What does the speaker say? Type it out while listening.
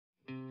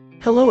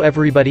Hello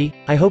everybody,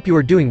 I hope you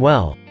are doing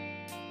well.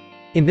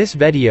 In this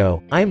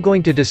video, I am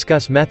going to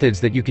discuss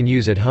methods that you can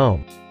use at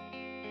home.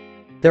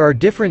 There are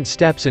different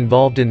steps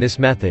involved in this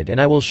method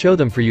and I will show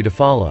them for you to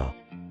follow.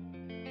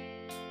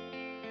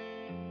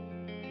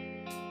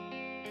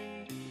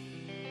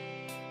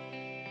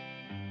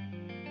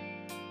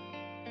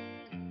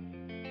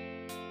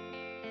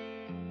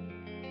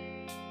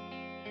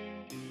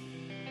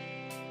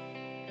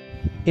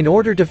 In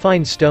order to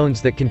find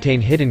stones that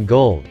contain hidden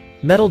gold,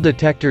 metal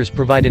detectors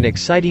provide an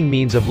exciting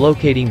means of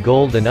locating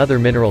gold and other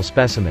mineral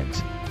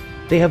specimens.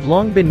 They have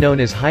long been known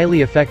as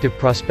highly effective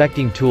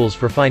prospecting tools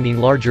for finding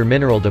larger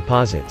mineral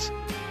deposits.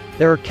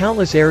 There are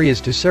countless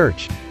areas to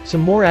search, some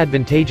more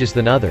advantageous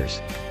than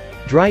others.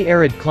 Dry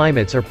arid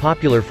climates are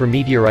popular for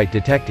meteorite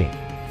detecting.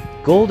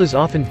 Gold is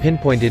often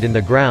pinpointed in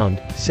the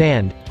ground,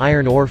 sand,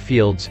 iron ore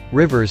fields,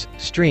 rivers,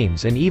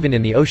 streams and even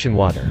in the ocean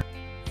water.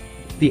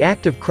 The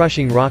act of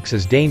crushing rocks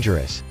is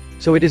dangerous,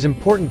 so it is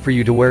important for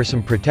you to wear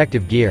some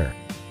protective gear.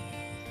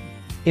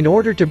 In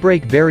order to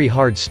break very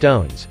hard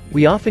stones,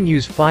 we often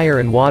use fire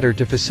and water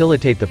to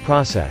facilitate the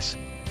process.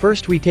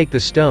 First we take the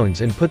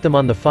stones and put them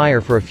on the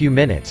fire for a few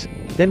minutes,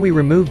 then we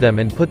remove them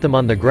and put them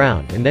on the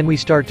ground and then we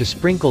start to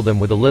sprinkle them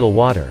with a little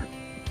water.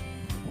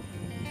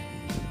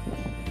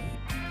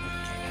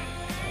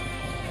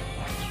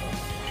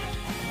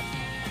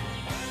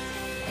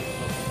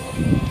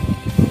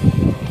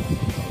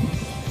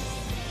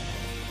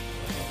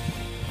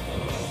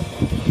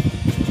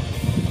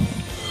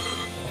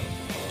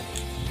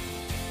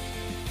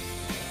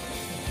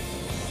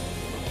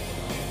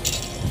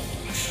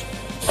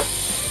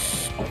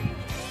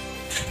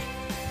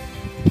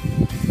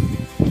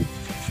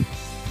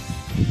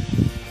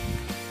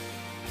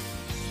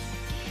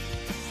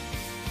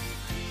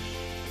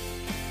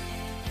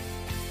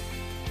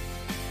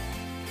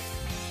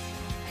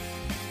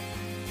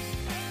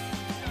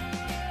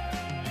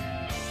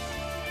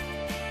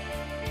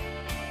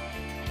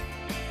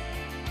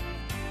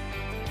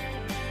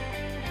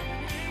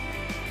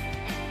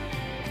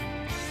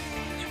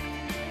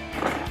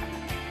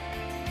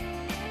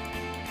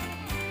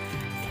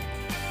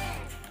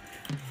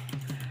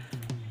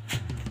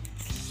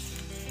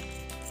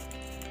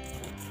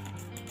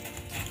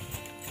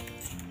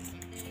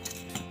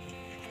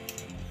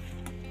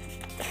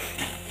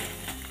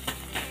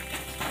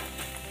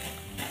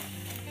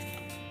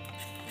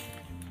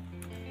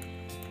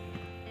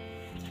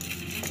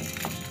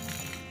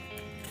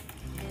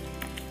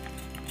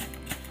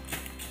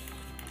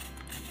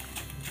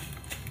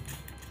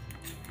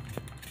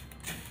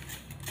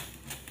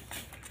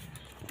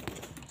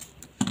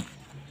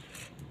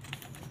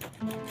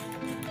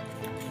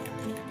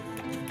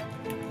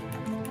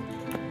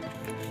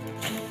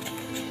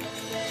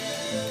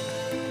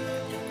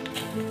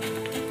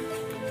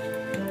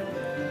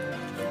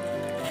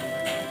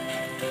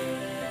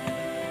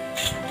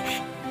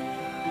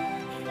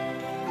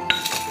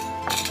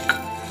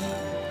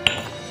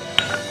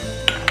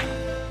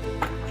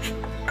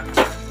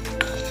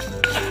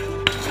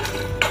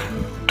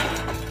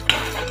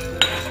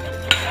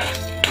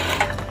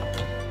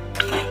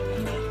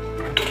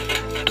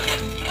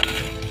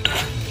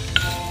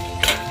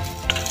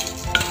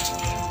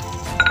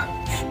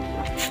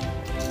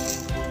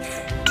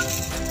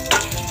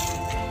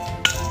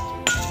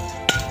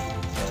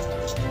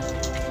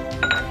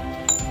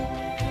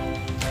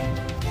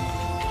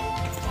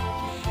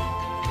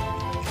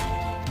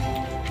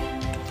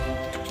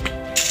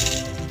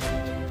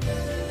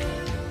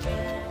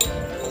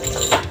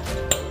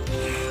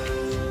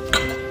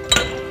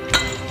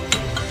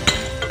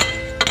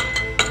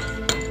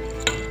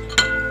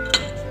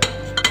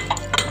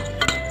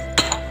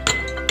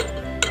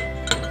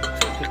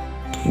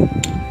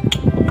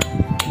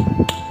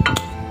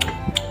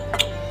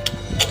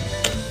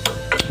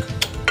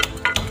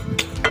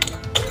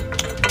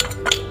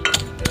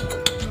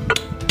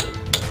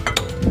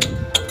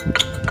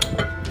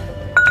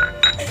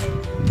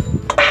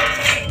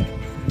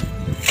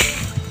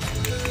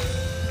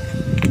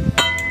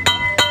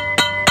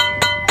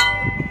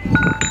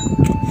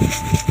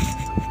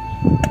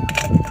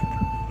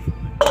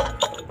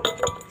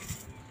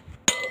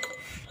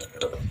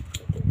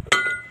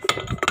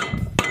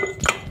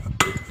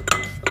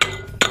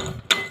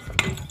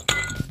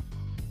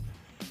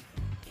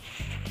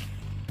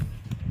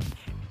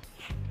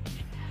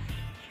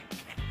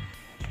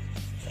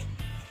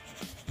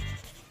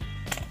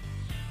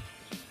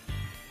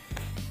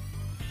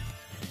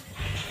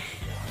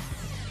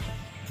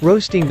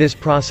 Roasting. This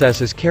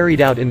process is carried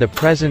out in the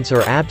presence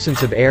or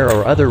absence of air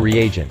or other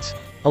reagents.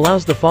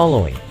 Allows the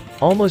following: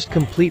 almost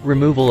complete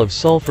removal of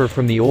sulfur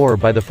from the ore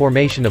by the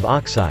formation of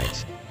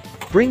oxides.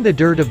 Bring the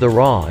dirt of the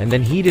raw and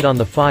then heat it on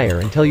the fire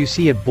until you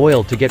see it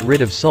boil to get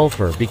rid of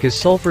sulfur, because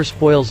sulfur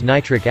spoils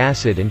nitric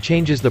acid and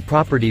changes the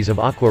properties of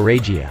aqua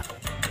regia.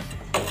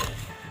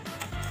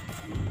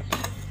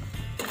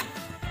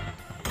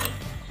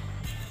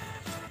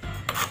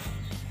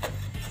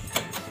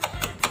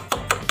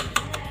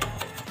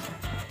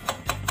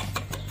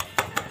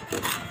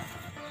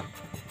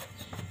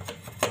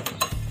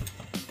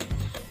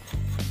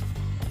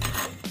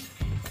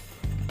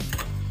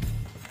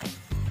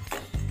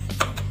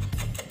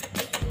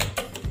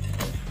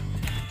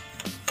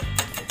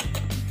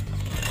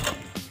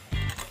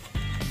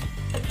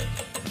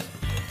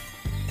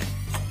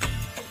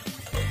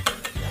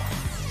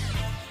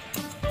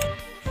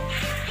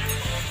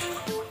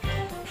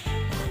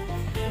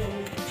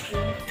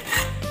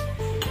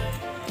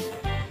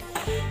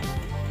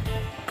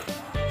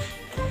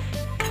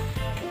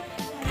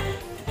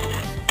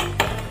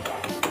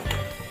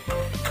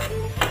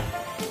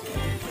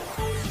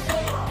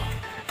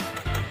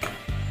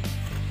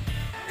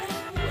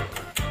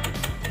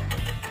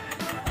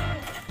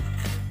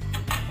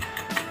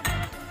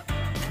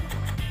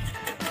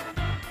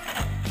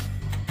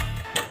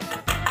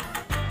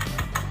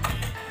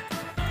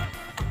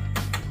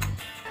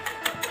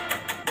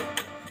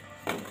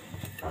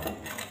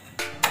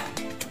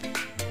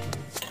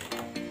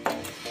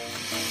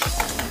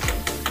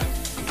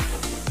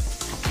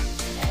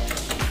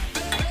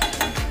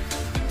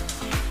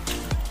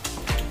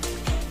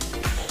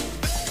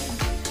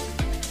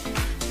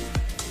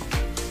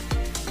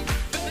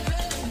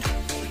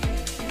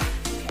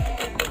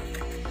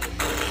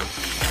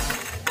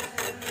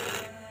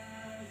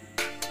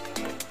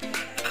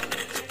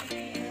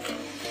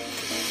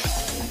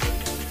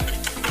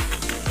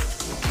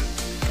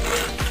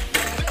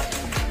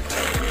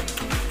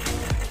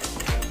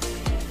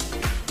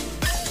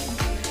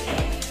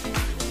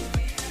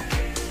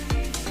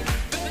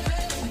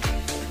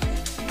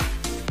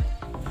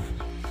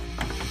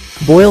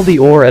 Boil the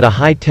ore at a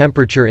high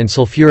temperature in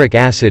sulfuric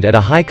acid at a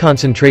high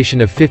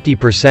concentration of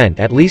 50%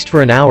 at least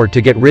for an hour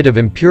to get rid of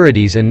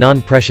impurities and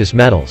non-precious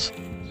metals.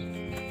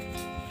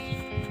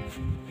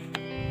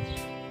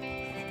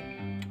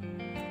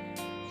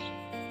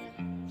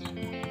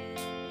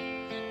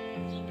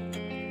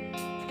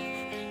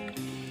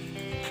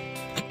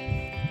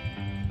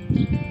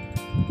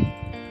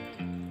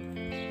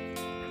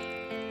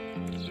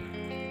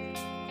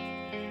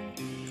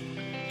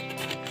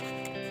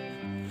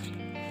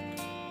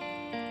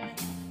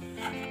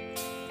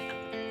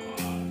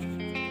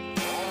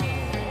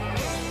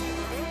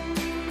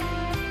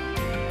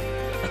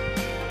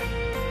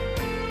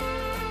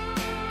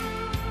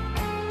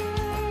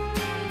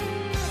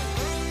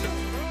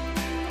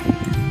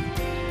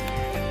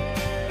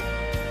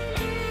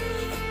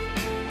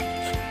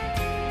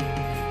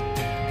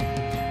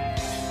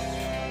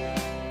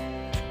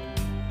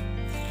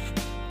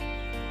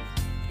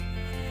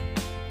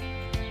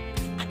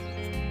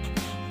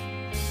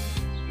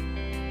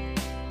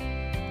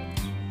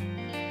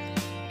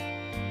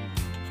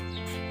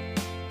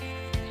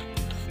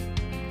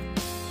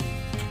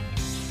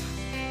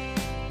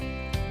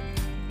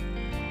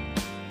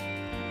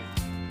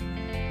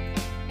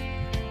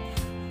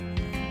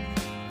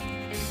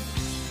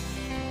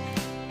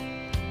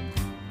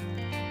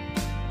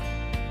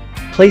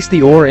 Place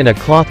the ore in a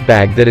cloth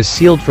bag that is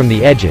sealed from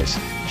the edges,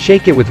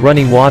 shake it with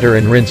running water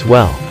and rinse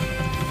well.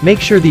 Make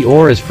sure the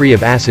ore is free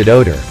of acid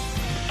odor.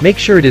 Make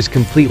sure it is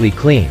completely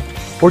clean.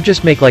 Or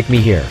just make like me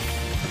here.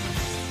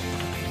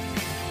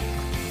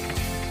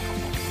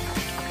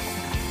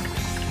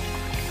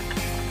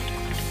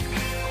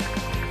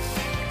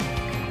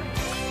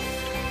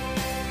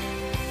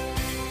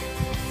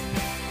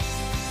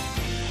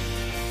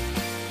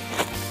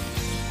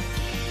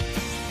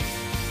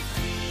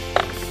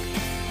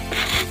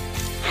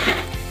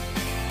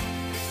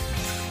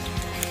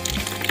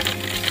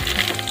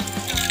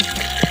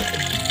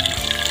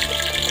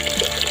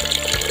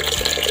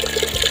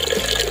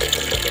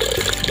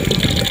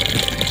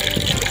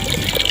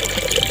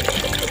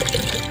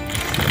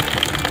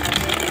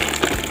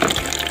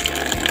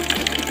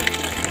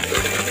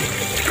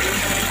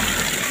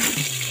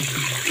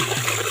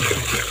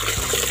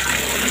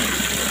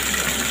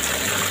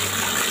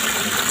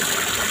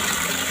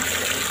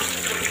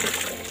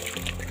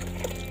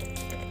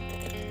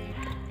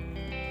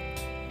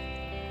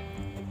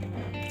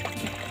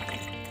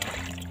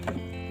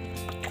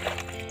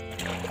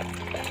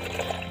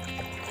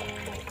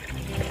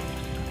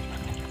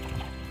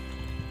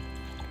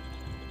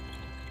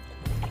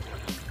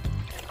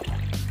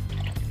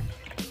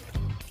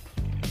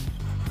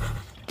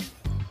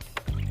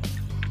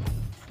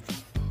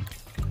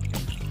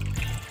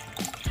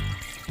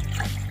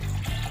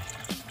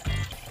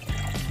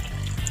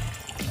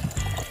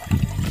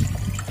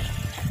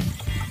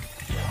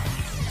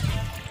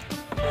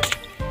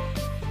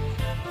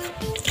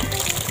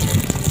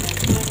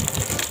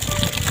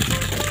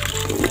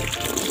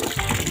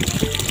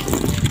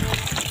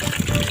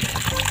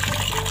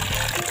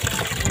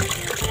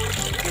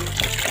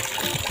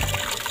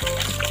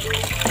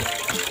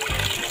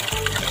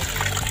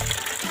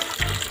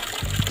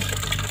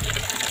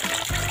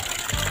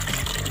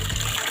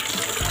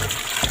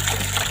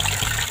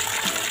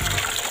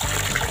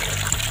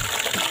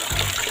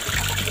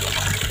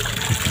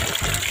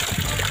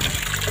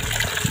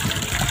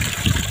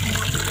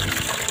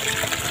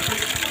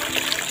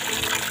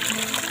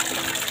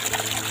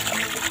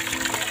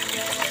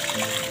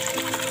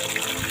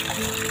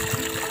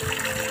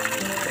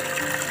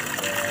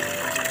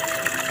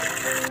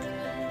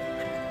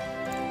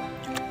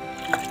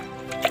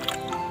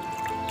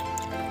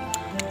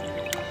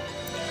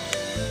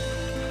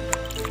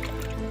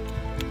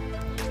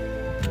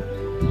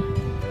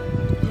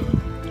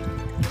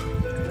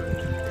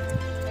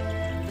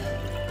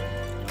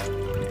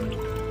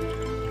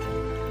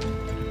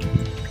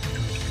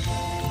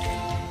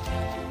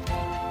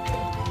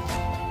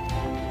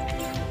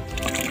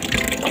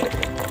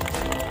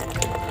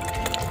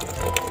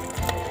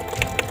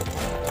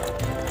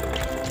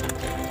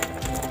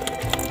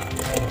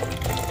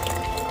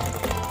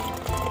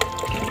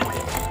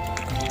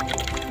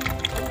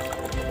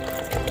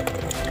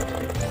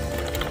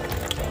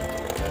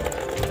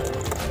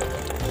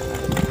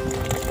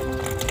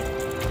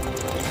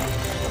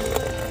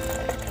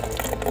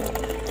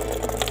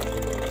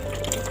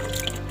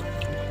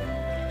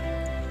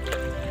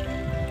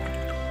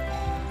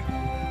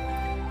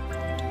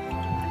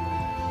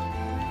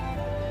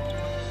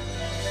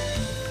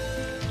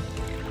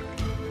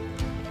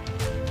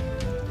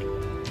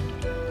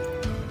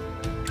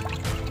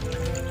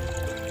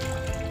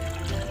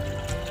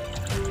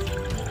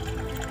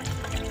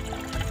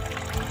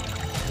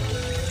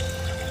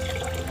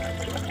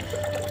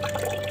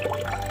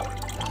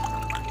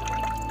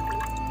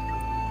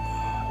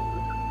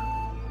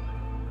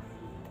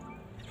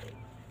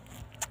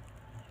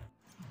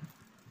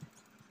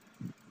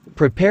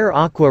 Prepare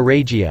aqua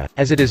regia,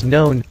 as it is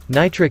known,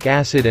 nitric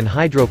acid and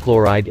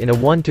hydrochloride in a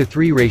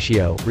 1:3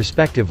 ratio,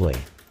 respectively.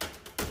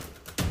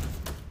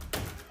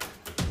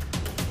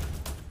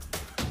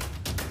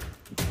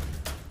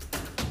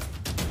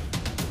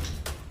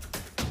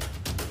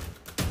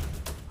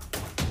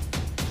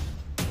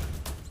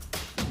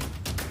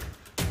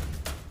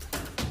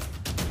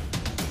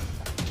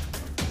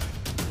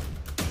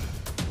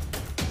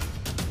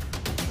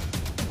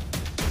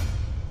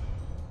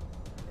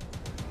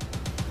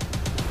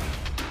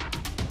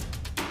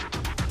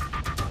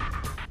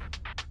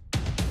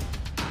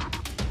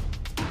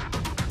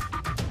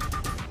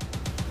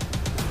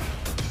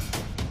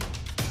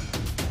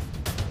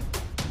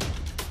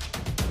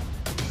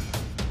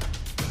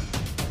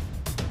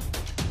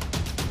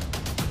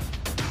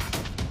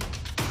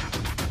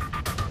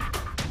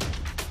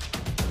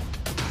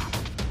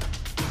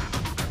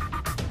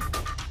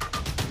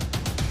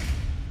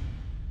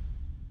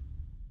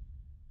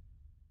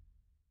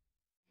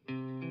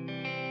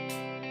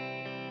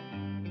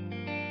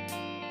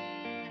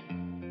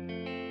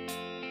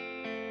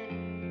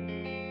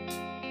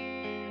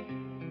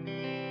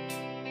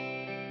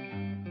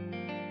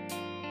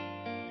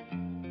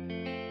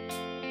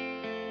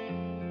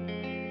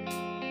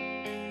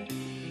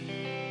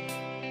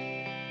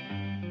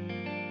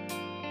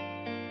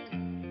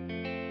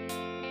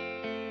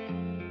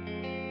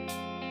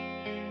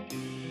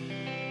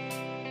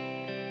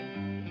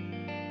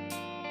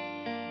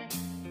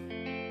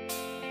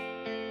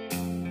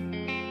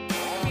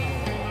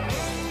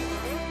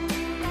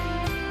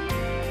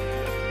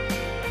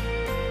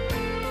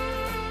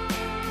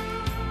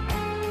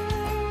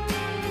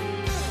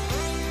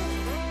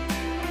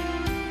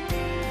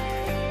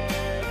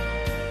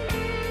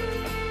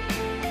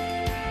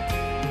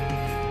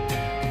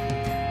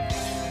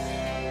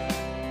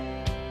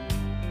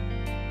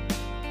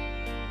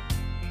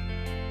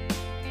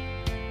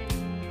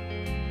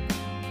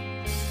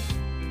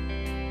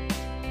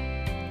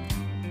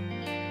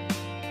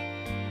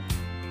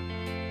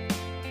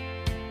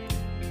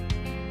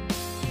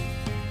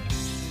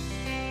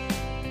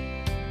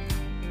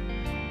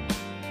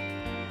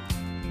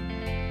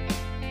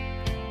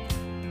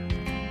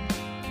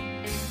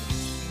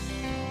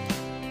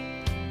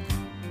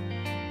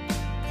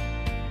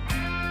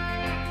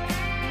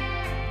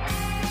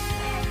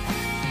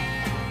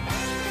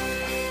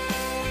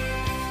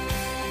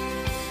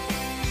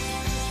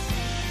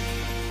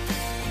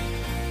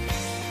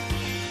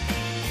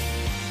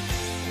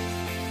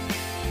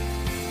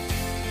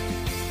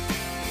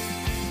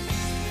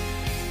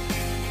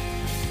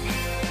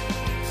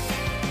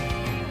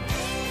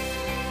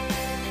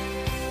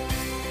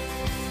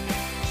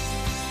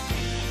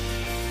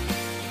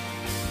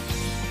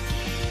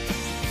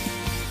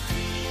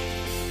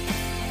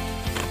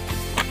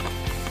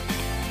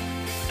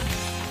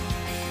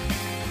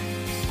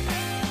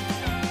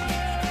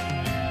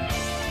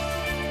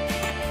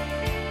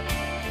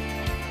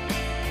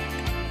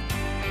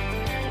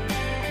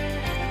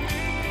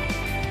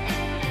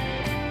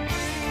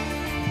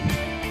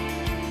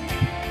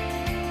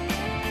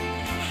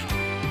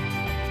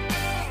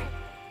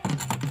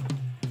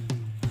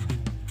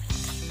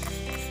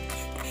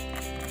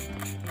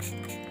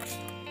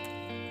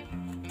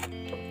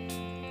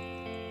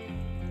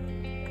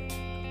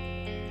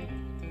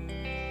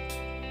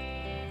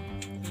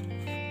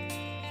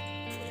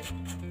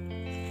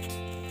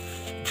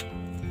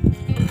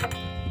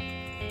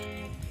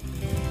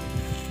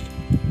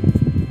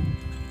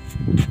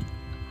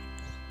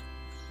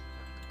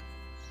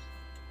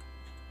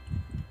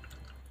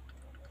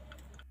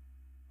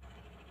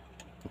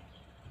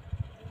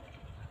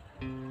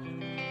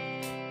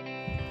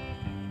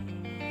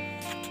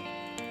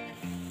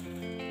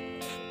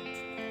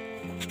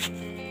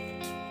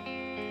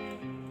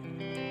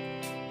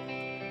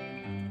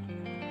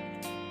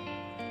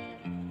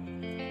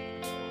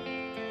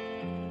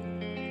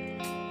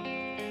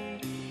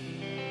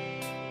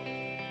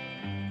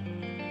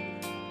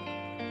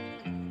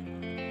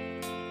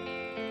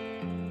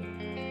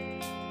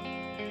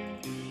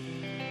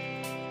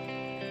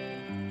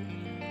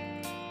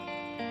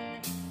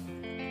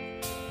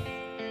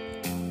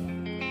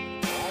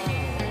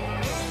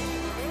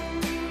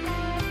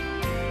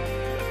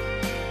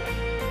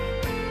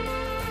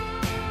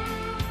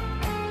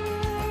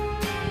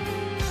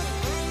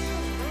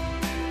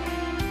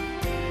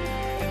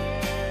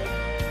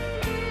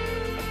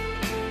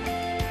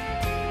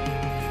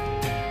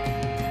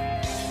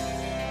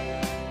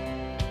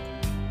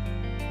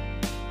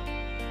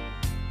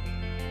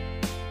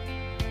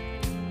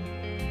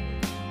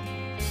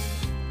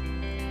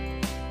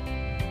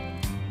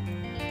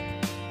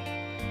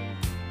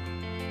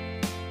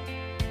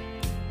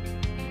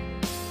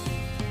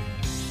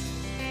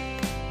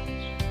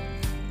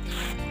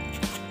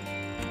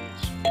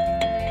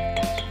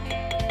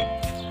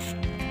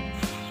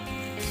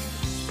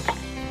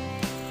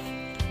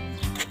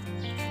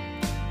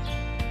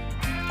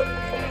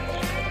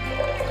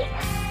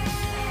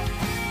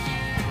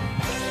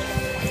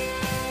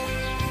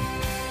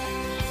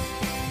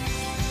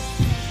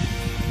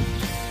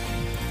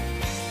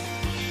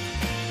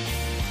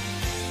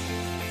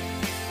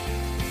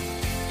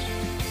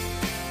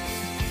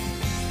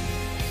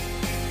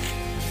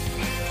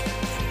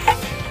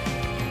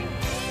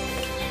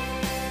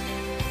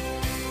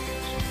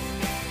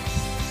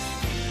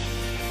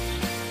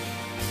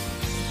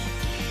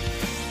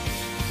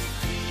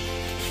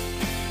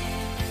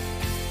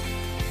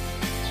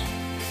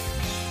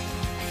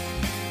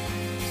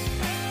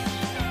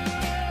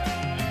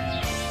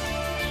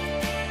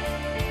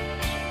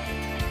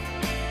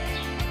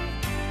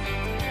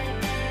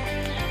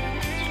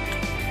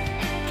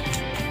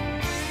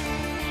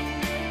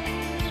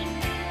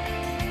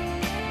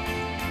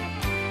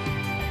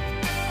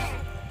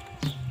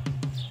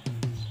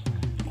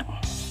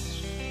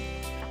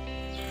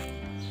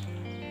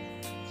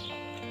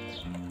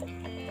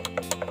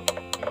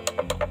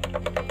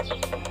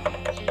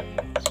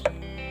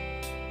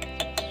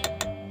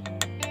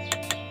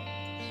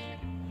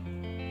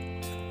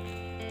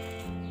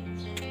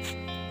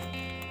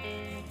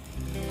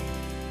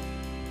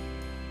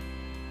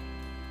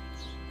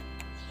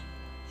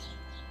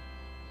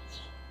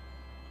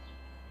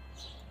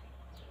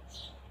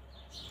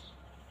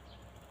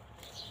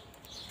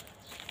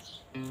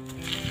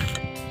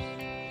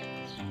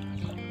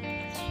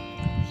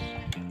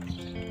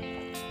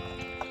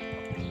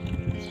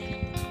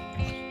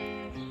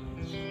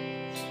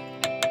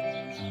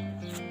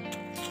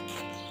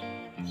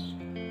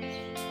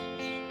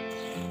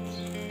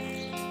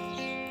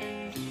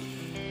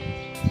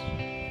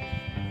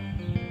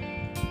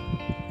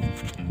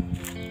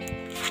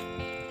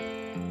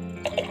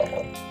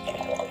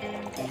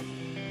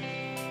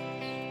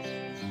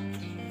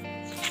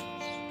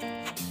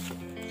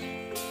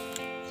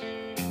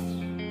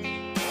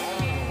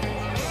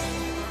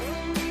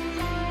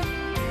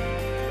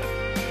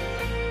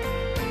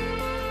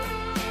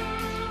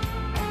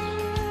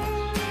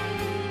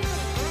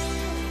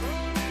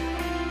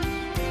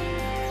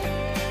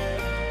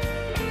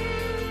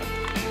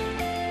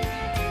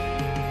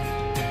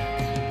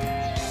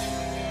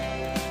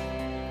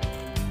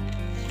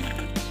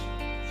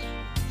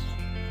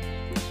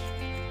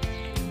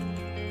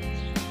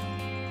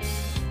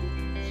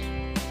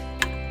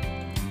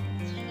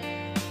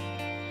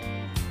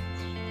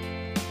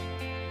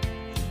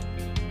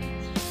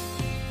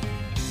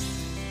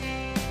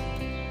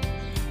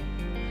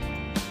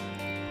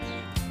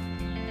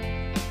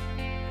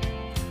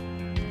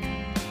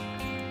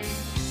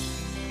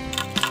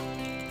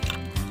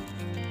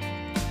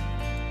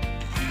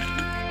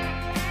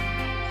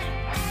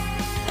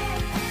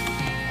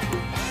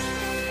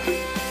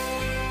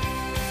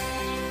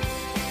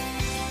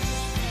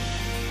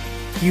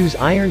 Use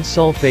iron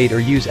sulfate or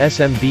use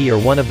SMB or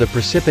one of the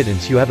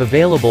precipitants you have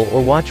available,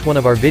 or watch one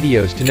of our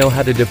videos to know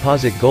how to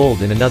deposit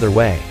gold in another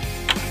way.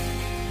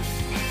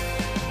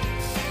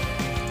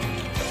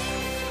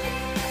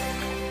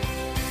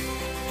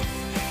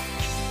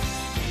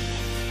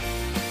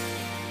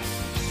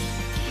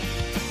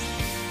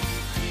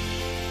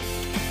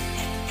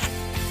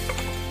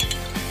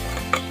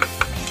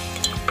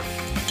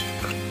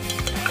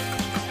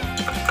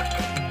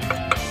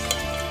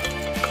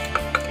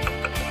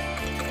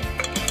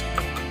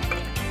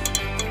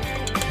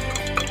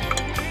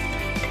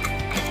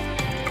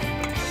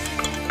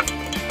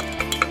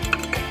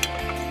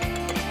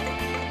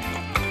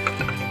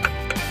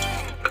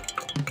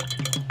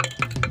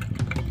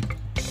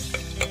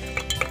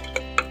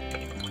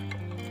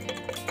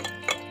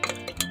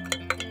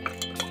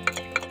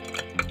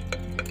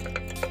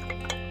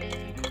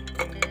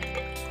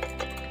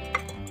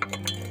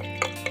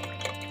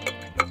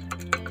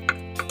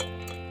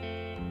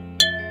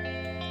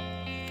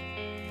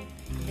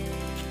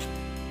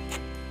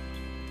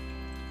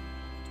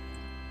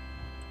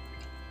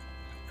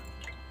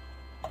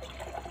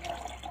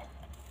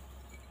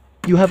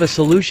 You have a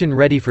solution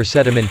ready for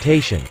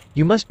sedimentation.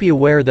 You must be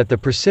aware that the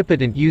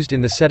precipitant used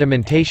in the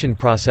sedimentation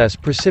process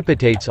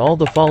precipitates all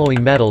the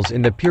following metals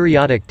in the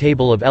periodic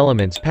table of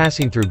elements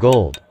passing through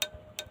gold.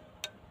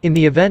 In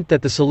the event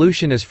that the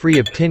solution is free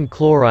of tin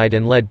chloride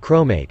and lead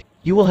chromate,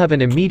 you will have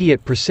an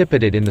immediate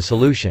precipitate in the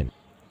solution.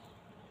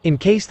 In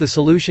case the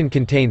solution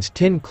contains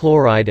tin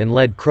chloride and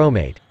lead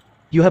chromate,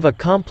 you have a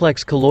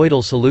complex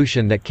colloidal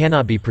solution that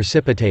cannot be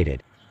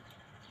precipitated.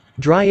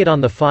 Dry it on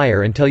the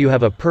fire until you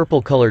have a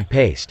purple-colored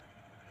paste.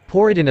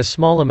 Pour it in a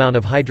small amount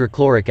of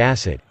hydrochloric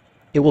acid.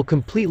 It will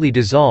completely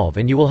dissolve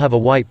and you will have a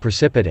white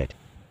precipitate.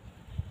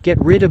 Get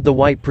rid of the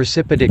white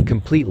precipitate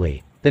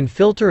completely, then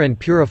filter and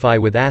purify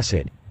with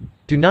acid.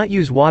 Do not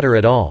use water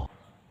at all.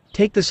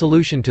 Take the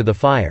solution to the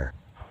fire.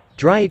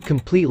 Dry it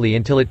completely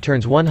until it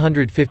turns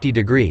 150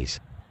 degrees.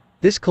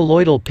 This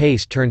colloidal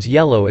paste turns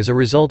yellow as a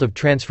result of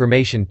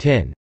transformation.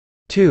 Tin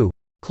 2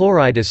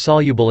 chloride is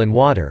soluble in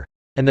water,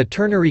 and the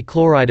ternary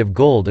chloride of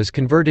gold is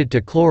converted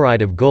to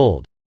chloride of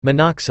gold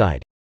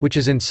monoxide, which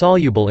is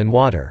insoluble in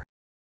water.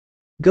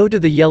 Go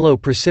to the yellow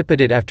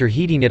precipitate after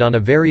heating it on a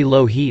very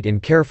low heat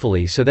and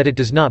carefully so that it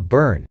does not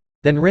burn,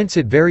 then rinse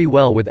it very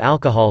well with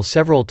alcohol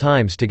several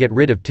times to get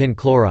rid of tin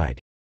chloride.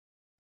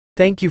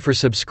 Thank you for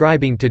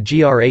subscribing to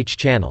GRH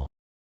channel.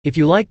 If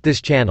you liked this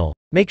channel,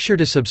 make sure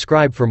to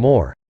subscribe for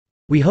more.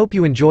 We hope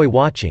you enjoy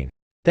watching.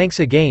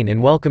 Thanks again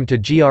and welcome to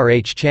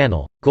GRH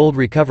channel, Gold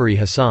Recovery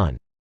Hassan.